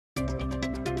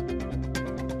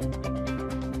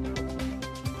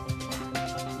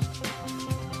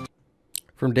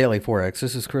From Daily Forex,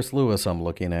 this is Chris Lewis. I'm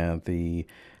looking at the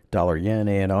dollar yen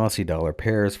and Aussie dollar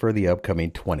pairs for the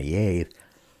upcoming 28th.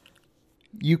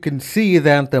 You can see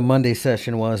that the Monday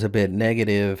session was a bit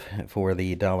negative for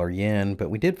the dollar yen, but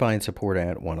we did find support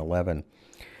at 111.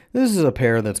 This is a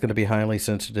pair that's going to be highly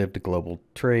sensitive to global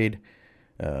trade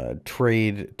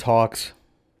talks,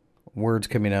 words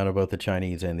coming out of both the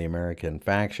Chinese and the American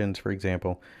factions, for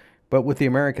example. But with the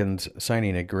Americans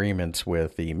signing agreements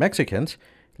with the Mexicans,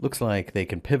 it looks like they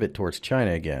can pivot towards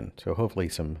China again. So hopefully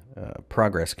some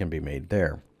progress can be made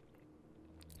there.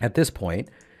 At this point,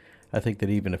 I think that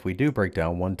even if we do break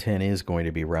down, 110 is going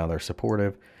to be rather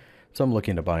supportive. So I'm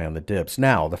looking to buy on the dips.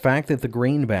 Now, the fact that the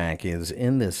greenback is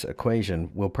in this equation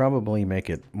will probably make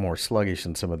it more sluggish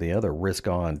than some of the other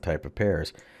risk-on type of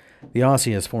pairs. The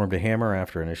Aussie has formed a hammer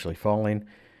after initially falling.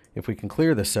 If we can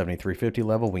clear the 73.50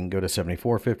 level, we can go to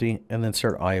 74.50 and then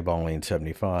start eyeballing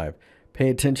 75. Pay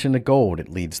attention to gold. It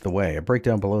leads the way. A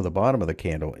breakdown below the bottom of the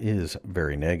candle is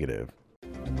very negative.